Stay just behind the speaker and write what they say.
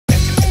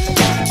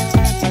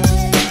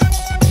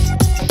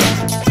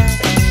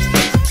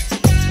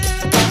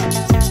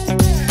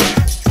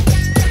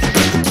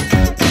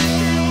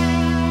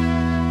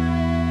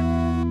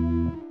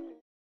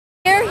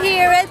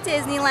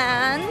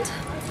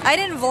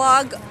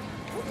vlog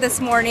this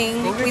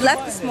morning. We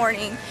left this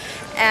morning,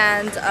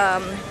 and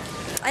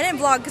I didn't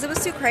vlog because it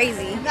was too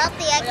crazy. We got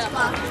the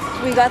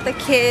Xbox. We got the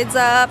kids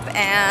up,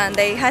 and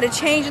they had to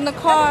change in the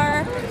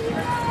car.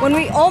 When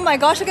we, oh my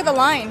gosh, look at the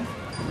line.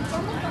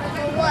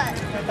 What?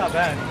 Not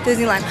bad.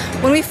 Disneyland.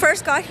 When we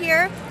first got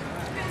here,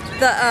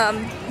 the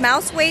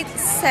mouse weight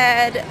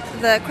said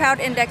the crowd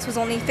index was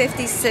only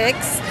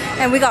 56,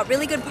 and we got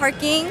really good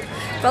parking.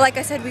 But like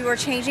I said, we were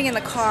changing in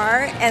the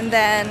car, and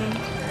then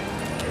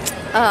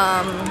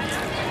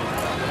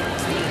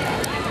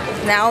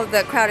now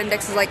the crowd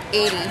index is like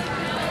 80.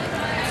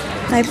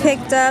 I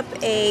picked up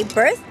a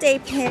birthday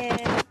pin,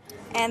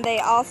 and they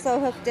also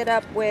hooked it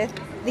up with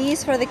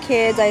these for the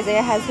kids.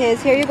 Isaiah has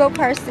his. Here you go,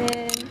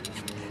 Carson.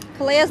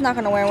 Kalea's not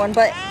gonna wear one,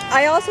 but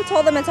I also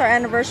told them it's our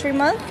anniversary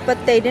month, but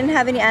they didn't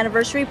have any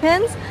anniversary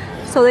pins,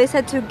 so they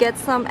said to get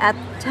some at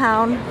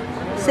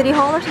City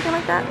Hall or something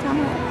like that. Town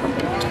Hall,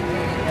 something.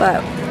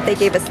 But they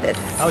gave us this.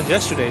 That was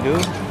yesterday,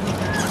 dude.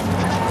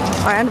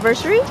 Our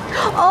anniversary?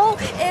 Oh,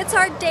 it's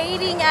our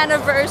dating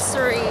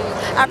anniversary.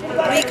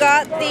 We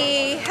got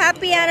the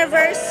happy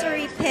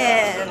anniversary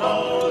pin.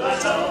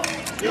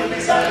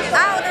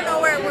 I don't know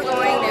where we're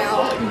going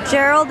now.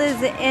 Gerald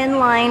is in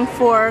line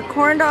for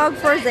corn dog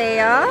for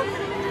Zaya.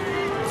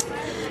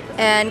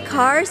 And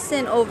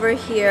Carson over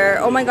here,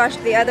 oh my gosh,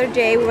 the other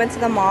day we went to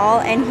the mall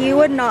and he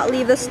would not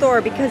leave the store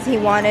because he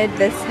wanted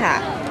this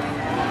hat.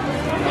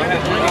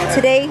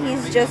 Today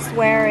he's just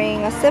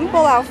wearing a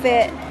simple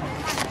outfit.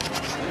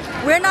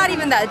 We're not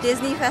even that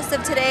Disney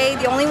festive today.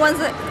 The only ones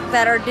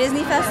that are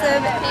Disney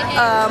festive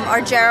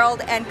are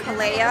Gerald and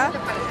Kalea.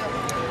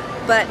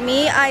 But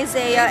me,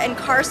 Isaiah, and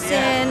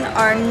Carson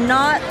are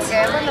not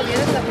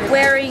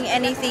wearing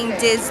anything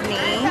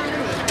Disney.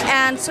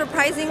 And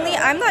surprisingly,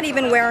 I'm not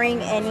even wearing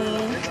any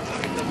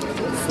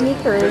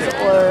sneakers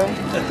or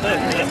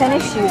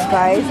tennis shoes,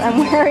 guys. I'm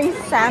wearing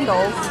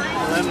sandals.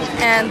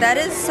 And that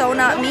is so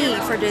not me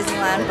for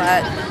Disneyland,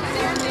 but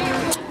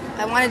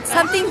I wanted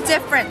something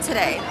different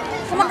today.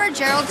 Remember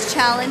Gerald's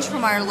challenge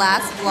from our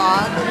last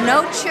vlog?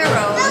 No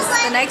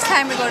churros the next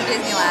time we go to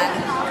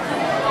Disneyland.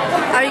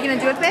 Are you gonna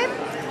do it, babe?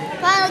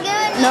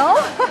 No?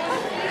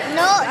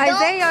 No,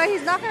 Isaiah,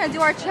 he's not gonna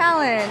do our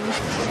challenge.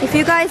 If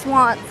you guys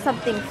want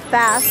something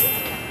fast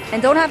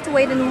and don't have to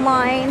wait in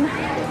line,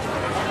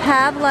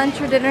 have lunch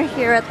or dinner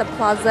here at the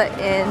Plaza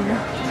Inn.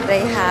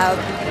 They have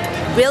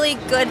really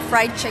good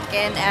fried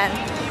chicken, and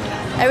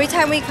every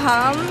time we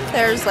come,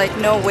 there's like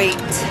no wait.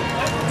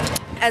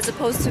 As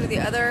opposed to the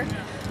other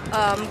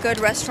good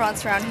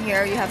restaurants around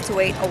here, you have to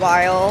wait a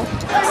while.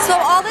 So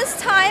all this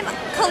time,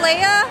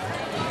 Kalea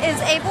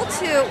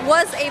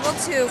was able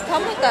to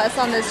come with us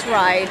on this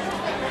ride.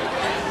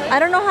 I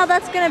don't know how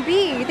that's gonna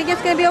be. You think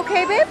it's gonna be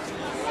okay, babe?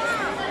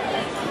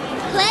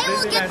 Kalea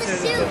will get the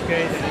suit.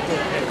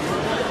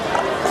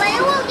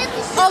 Kalea will get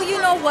the suit. Oh, you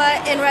know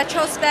what? In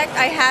retrospect,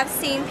 I have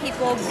seen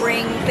people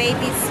bring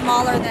babies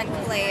smaller than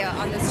Kalea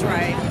on this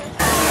ride.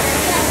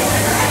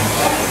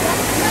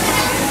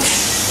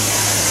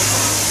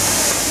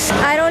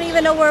 I don't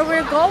even know where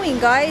we're going,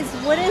 guys.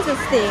 What is this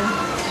thing?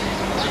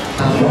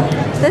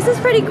 This is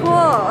pretty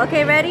cool.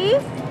 Okay, ready?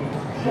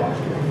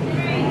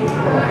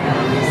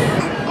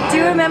 Do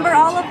you remember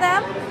all of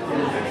them?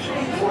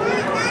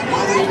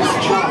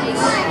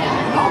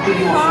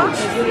 Huh?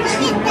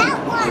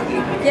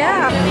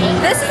 Yeah.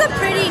 This is a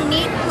pretty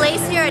neat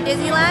place here at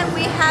Disneyland.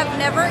 We have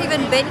never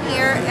even been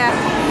here.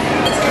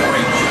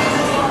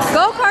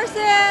 Go,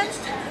 Carson!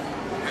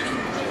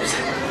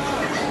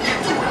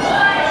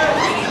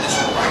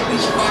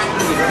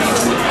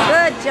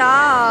 Good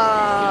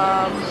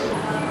job.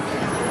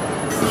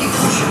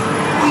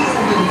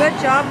 Good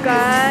job,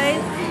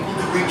 guys.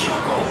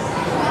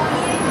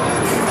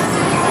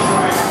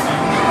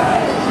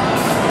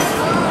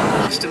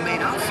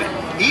 Custom-made outfit,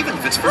 even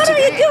if it's for What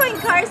today. are you doing,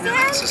 Carson?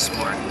 That's a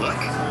smart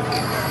look.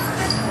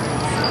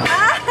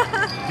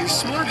 Your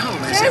smart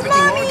home has There's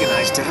everything Mommy.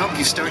 organized to help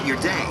you start your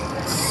day.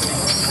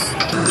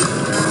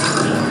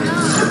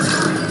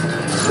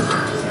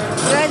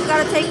 You guys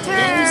gotta take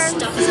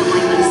turns.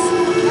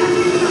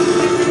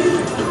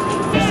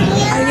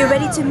 Are you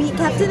ready to meet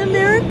Captain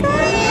America?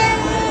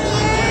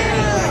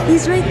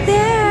 He's right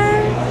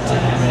there.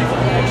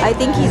 I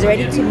think he's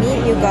ready to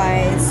meet you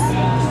guys.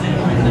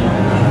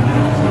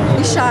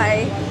 He's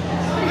shy.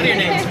 What are your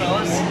names,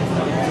 fellas?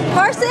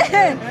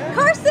 Carson!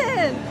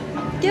 Carson!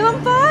 Give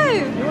him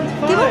 5!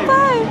 Give him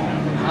 5!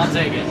 I'll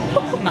take it.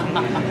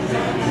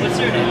 What's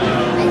your name?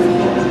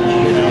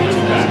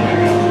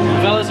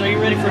 Fellas, are you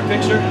ready for a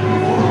picture?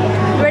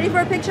 Ready for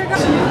a picture?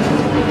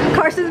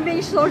 Carson's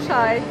being so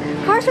shy.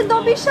 Carson,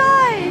 don't be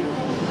shy!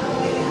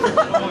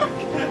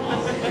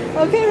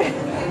 Okay.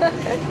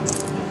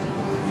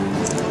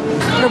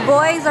 The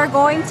boys are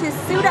going to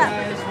suit up.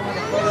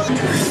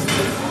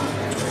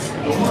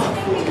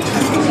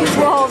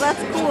 Whoa,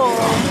 that's cool.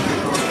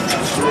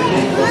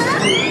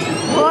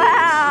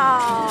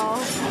 Wow.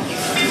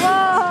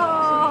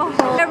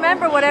 Whoa.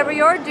 Remember, whatever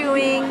you're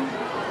doing,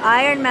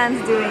 Iron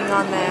Man's doing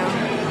on them.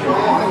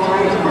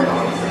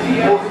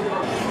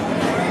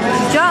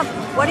 Jump.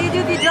 What do you do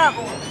if you jump?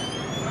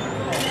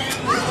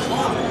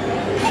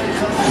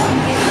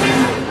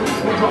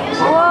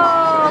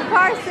 Whoa,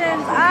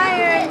 Carson's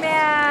Iron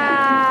Man.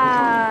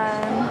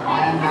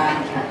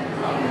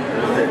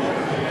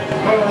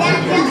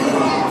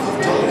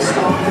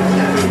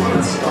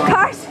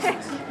 Carson,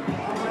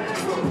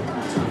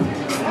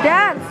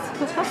 dance.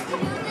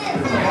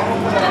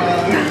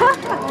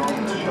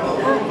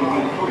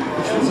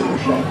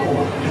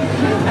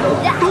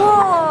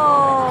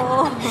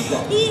 Whoa.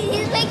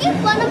 He's making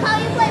fun of how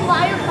you play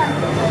water park.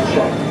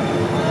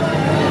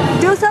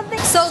 Do something.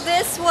 So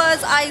this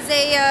was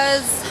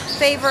Isaiah's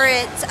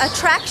favorite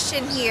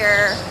attraction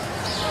here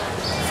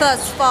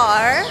thus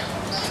far.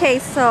 Okay,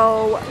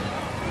 so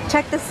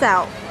check this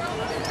out.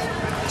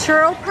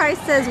 Churro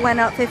prices went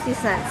up 50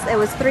 cents. It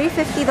was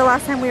 $3.50 the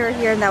last time we were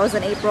here, and that was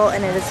in April,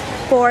 and it is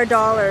 $4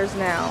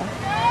 now.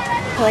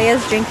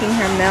 Leia's drinking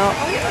her milk.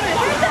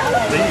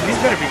 These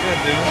better be good,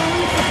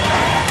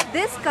 dude.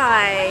 This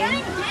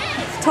guy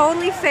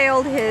totally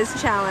failed his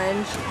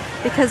challenge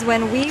because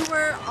when we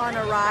were on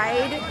a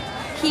ride,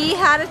 he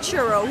had a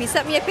churro. He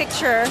sent me a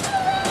picture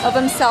of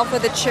himself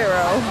with a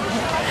churro.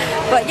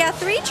 But yeah,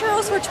 3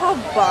 churros were 12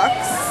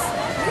 bucks.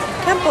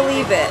 Can't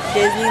believe it.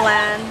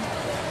 Disneyland.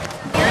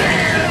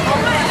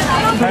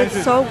 But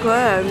it's so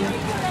good.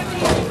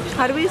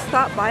 How do we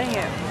stop buying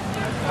it?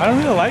 I don't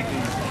really like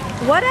these.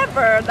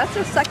 Whatever, that's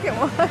the second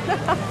one.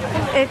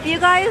 If you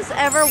guys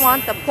ever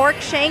want the pork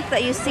shank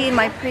that you see in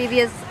my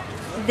previous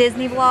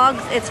Disney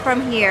vlogs, it's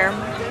from here.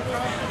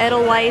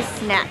 Edelweiss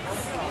Snacks.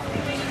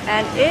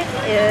 And it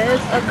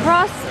is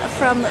across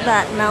from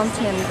that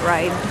mountain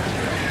ride.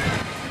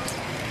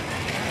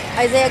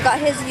 Isaiah got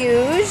his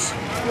huge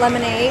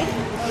lemonade.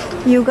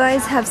 You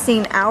guys have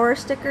seen our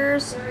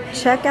stickers.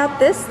 Check out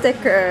this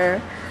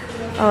sticker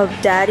of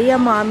Daddy, a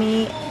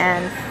Mommy,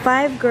 and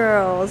 5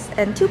 girls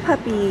and 2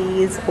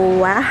 puppies.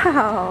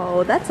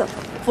 Wow, that's a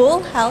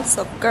full house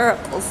of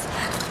girls.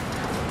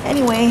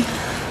 Anyway,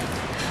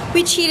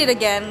 we cheated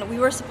again. We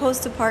were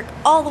supposed to park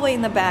all the way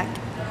in the back,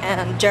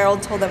 and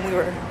Gerald told them we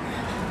were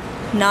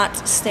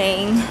not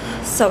staying.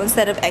 So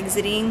instead of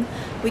exiting,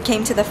 we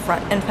came to the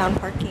front and found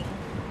parking.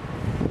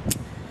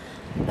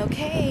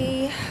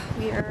 Okay,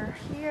 we are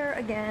here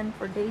again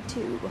for day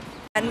 2.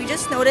 And we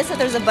just noticed that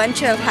there's a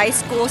bunch of high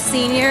school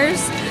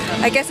seniors.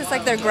 I guess it's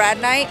like their grad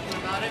night.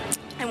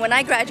 And when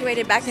I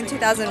graduated back in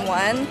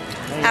 2001,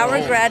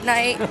 our grad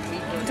night,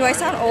 do I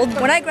sound old?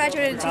 When I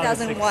graduated in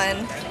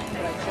 2001,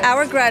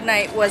 our grad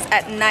night was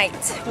at night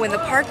when the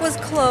park was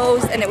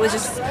closed, and it was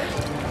just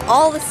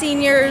all the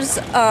seniors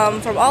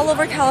from all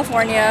over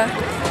California.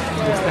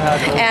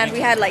 And we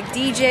had like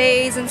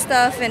DJs and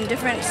stuff in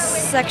different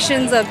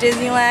sections of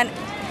Disneyland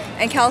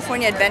and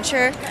California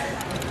Adventure,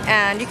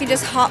 and you can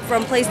just hop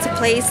from place to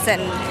place,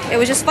 and it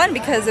was just fun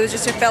because it was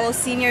just your fellow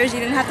seniors. You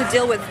didn't have to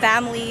deal with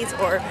families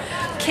or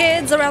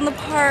kids around the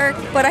park.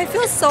 But I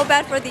feel so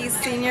bad for these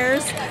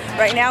seniors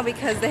right now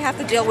because they have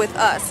to deal with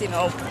us, you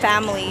know,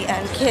 family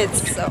and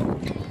kids. So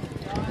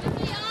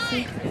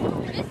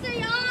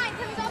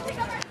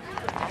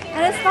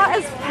and it's not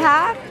as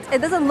packed. It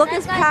doesn't look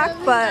as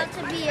packed, but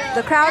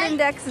the crowd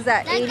index is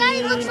at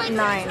 89,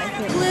 I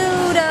think.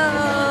 Pluto!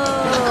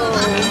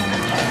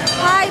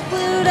 Hi,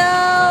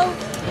 Pluto!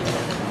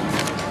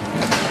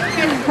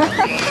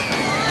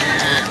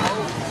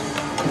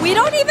 We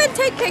don't even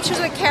take pictures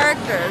with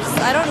characters.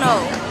 I don't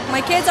know.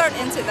 My kids aren't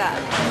into that.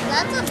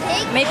 That's a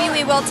pig. Maybe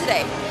we will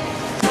today.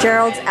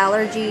 Gerald's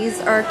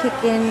allergies are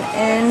kicking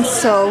in,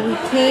 so we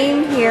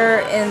came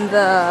here in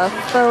the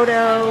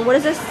photo, what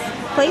is this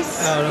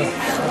place?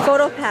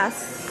 Photo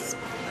pass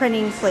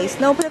printing place.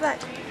 No, put it back.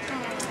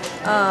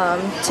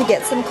 To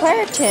get some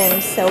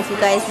Claritin. So if you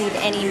guys need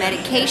any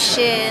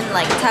medication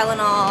like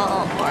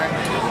Tylenol or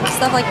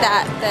stuff like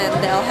that, then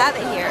they'll have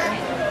it here.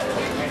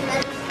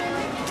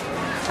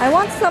 I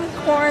want some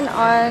corn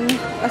on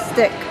a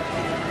stick.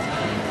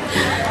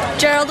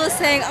 Gerald was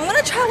saying, I'm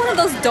gonna try one of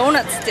those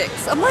donut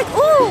sticks. I'm like,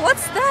 ooh,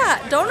 what's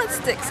that? Donut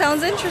stick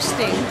sounds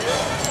interesting.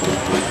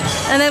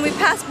 And then we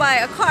passed by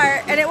a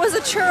cart, and it was a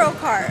churro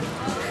cart.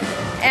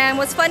 And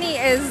what's funny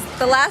is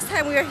the last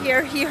time we were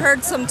here, he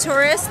heard some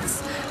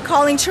tourists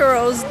calling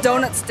churros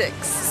donut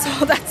sticks.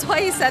 So that's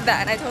why he said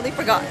that, and I totally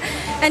forgot.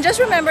 And just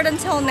remembered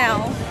until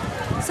now.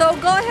 So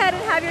go ahead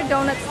and have your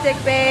donut stick,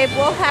 babe.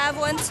 We'll have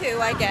one too,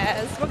 I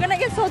guess. We're gonna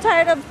get so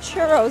tired of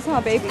churros,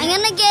 huh, baby? I'm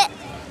gonna get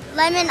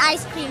lemon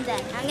ice cream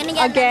then. I'm gonna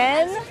get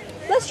again?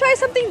 Let's try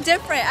something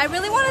different. I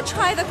really want to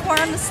try the corn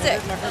on the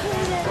stick.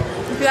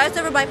 If you guys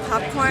ever buy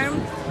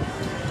popcorn,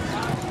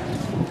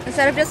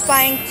 instead of just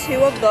buying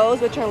 2 of those,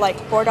 which are like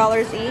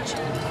 $4 each,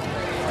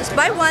 just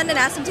buy one and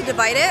ask them to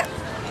divide it,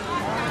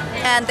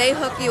 and they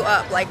hook you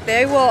up. Like,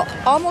 they will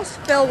almost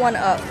fill one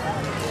up,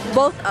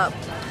 both up.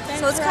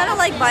 So it's kind of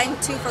like buying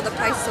 2 for the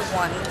price of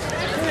 1.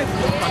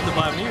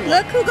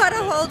 Look who got a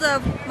hold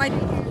of my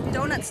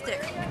donut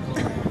stick.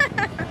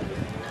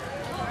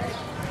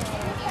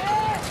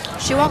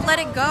 She won't let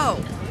it go.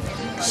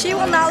 She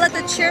will not let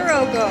the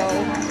churro go.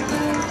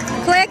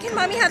 Claire, can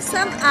mommy have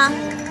some?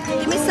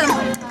 Give me some.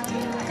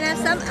 Can I have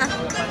some?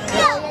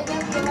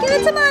 Give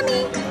it to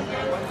mommy.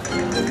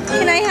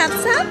 Can I have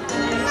some?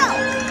 No.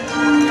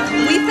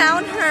 We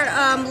found her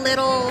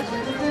little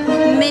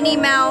Minnie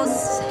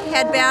Mouse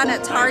headband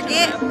at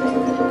Target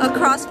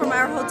across from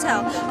our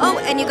hotel. Oh,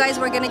 and you guys,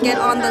 were gonna get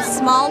on the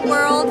Small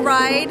World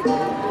ride.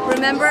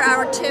 Remember,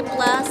 our tip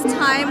last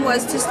time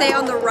was to stay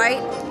on the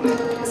right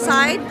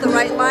side, the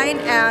right line,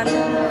 and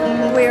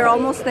we're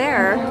almost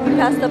there. We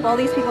passed up all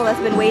these people that's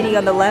been waiting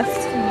on the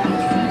left.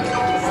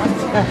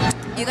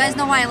 You guys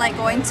know why I like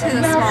going to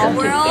the Small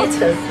World?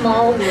 It's a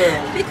small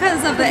world.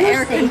 Because of the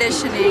air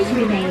conditioning.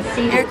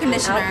 Air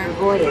conditioner.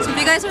 So if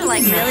you guys are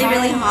like really,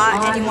 really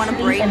hot and you want to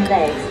break,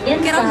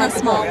 get on the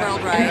Small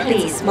World ride.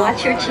 Please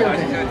watch your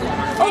children.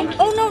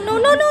 Oh no, no,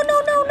 no, no,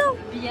 no, no, no.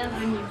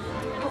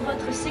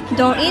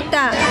 Don't eat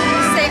that.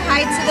 Say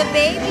hi to the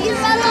babies.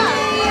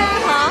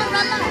 Huh?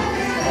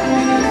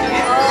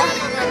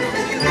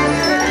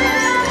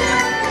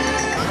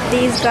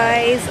 These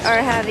guys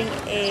are having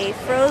a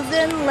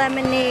frozen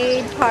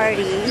lemonade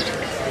party.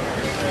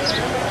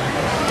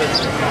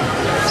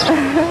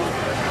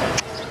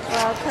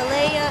 Well,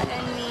 Kalea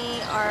and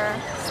me are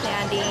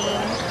standing.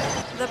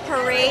 The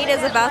parade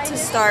is about to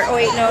start. Oh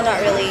wait, no,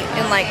 not really.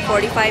 In like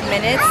 45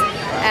 minutes.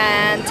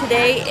 And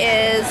today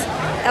is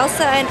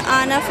Elsa and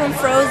Anna from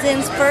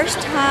Frozen's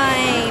first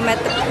time at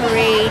the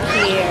parade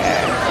here.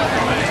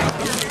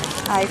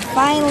 I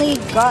finally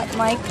got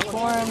my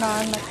corn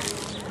on the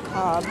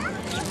cob.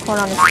 Corn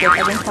on a stick.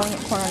 I've been calling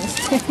it corn on a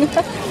stick.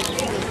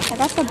 I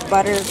got the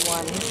buttered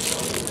one.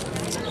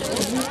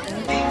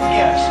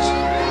 Guests,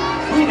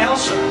 Queen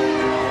Elsa,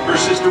 her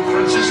sister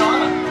Princess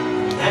Anna,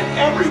 and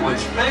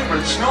everyone's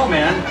favorite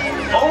snowman,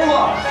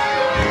 Olaf.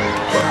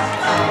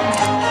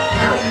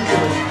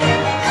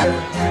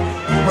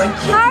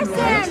 Carson,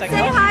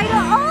 say hi to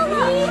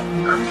Olaf.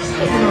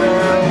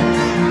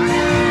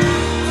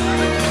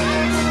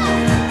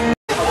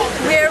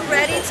 We're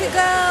ready to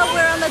go.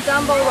 We're on the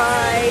Dumbo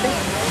ride.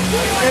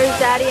 There's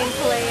Daddy and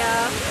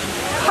Kalea.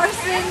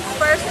 Carson's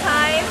first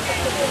time.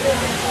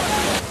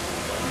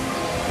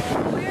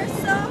 We're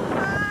so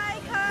high,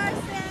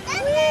 Carson.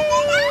 Whee!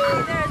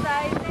 There's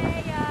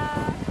Isaiah.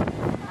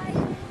 Hi.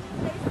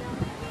 Stay still,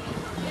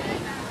 baby.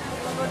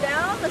 Let's go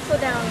down. Let's go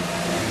down.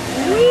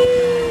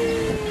 Whee!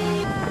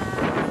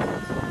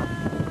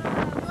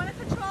 You want to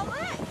control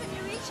it? Can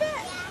you reach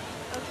it?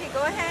 Okay,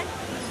 go ahead.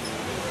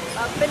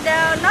 Up and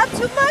down. Not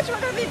too much. We're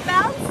going to be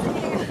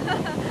bouncing.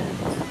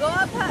 Go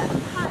up high.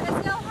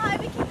 Let's go high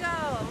we can go.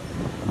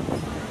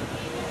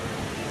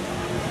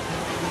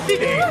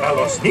 A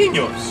los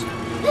niños.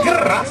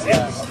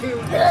 Gracias.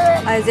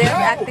 Isaiah's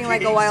acting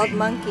like a wild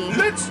monkey.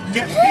 Let's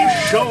get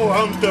this show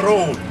on the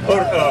road.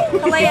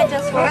 Kalea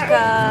just woke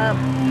up.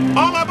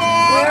 All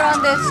aboard! We're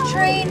on this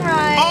train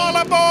ride. All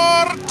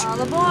aboard!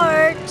 All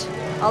aboard.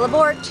 All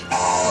aboard.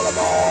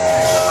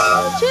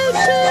 Choo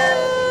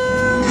choo.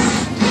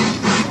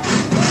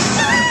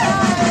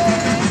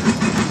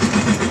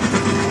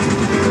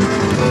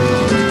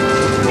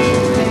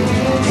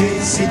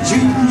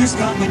 Junior's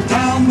coming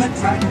down the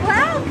track.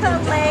 Wow,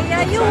 Kalea,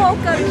 you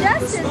woke up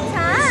just in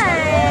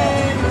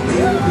time.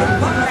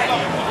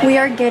 We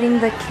are getting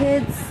the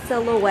kids'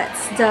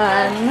 silhouettes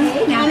done.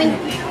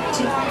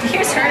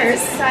 Here's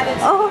hers.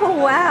 Oh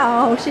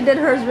wow, she did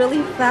hers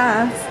really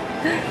fast.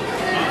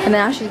 And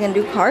now she's gonna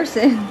do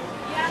Carson.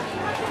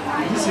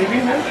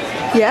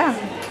 Yeah.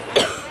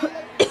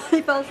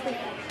 He fell asleep.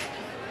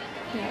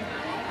 Yeah.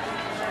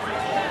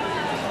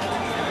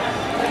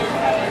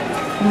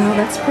 Wow,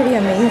 that's pretty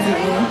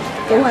amazing.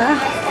 Wow.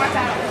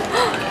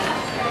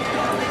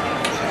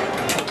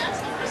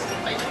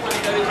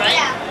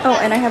 Oh,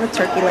 and I have a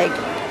turkey leg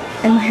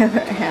in my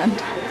other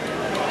hand.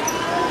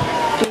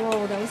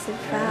 Whoa, that was so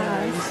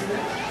fast.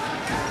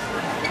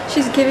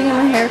 She's giving him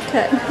a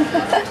haircut.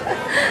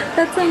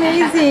 That's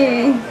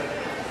amazing.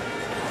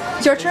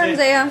 It's your turn,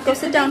 Zaya. Go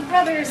sit down.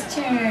 Brother's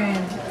turn.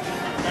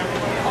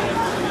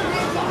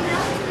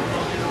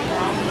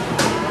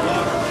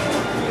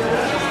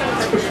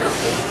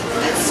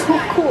 So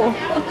cool.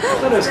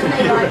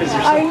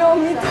 I know,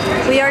 me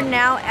too. We are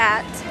now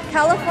at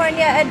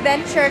California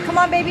Adventure. Come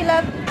on, baby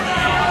love.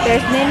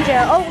 There's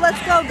Ninja. Oh, let's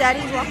go.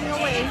 Daddy's walking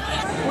away.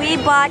 We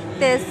bought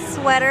this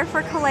sweater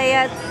for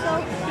Kalea. It's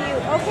so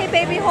cute. Okay,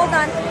 baby, hold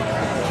on.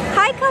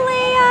 Hi,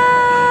 Kalea.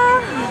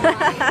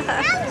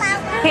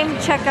 Came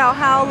to check out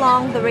how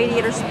long the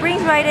Radiator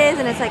Springs ride is,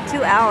 and it's like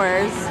 2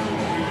 hours.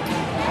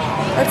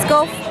 Let's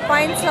go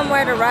find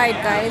somewhere to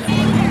ride, guys.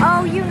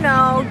 Oh, you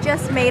know,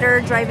 just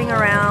Mater driving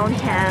around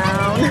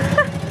town.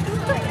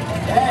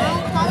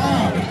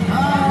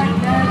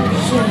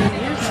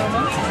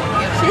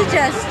 She's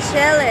just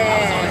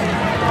chilling.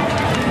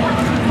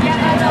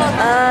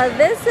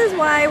 This is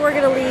why we're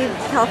gonna leave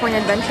California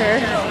Adventure.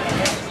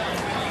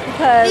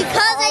 Because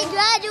I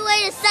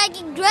graduated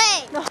second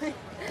grade.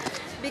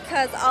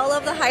 Because all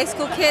of the high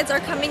school kids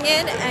are coming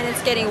in and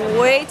it's getting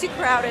way too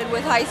crowded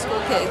with high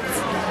school kids.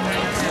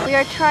 We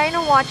are trying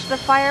to watch the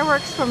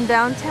fireworks from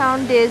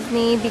downtown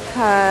Disney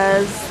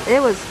because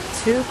it was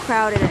too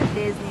crowded at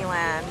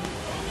Disneyland.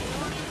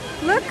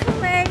 Look,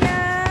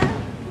 Kalea!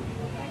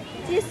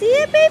 Do you see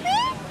it, baby?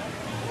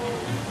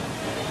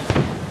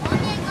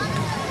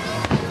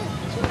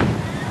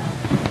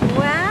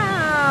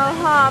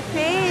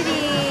 shopping.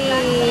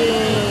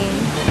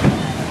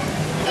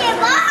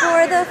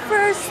 For the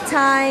first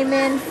time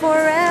in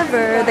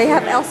forever, they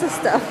have Elsa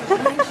stuff. For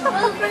the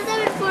first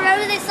time in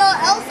forever, they saw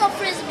Elsa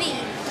Frisbee.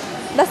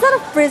 That's not a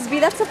frisbee,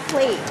 that's a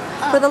plate.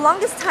 For the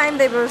longest time,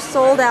 they were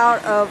sold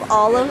out of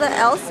all of the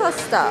Elsa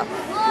stuff.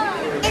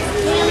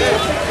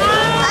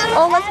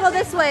 Oh, let's go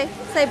this way.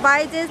 Say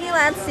bye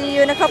Disneyland, see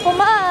you in a couple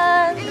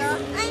months.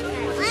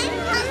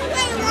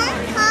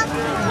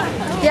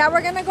 Yeah,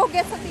 we're gonna go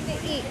get something to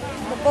eat.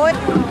 The boy.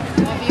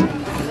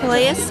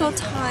 Leia's so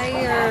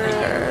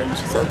tired.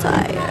 She's so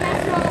tired.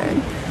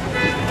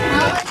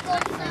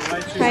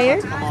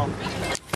 Tired?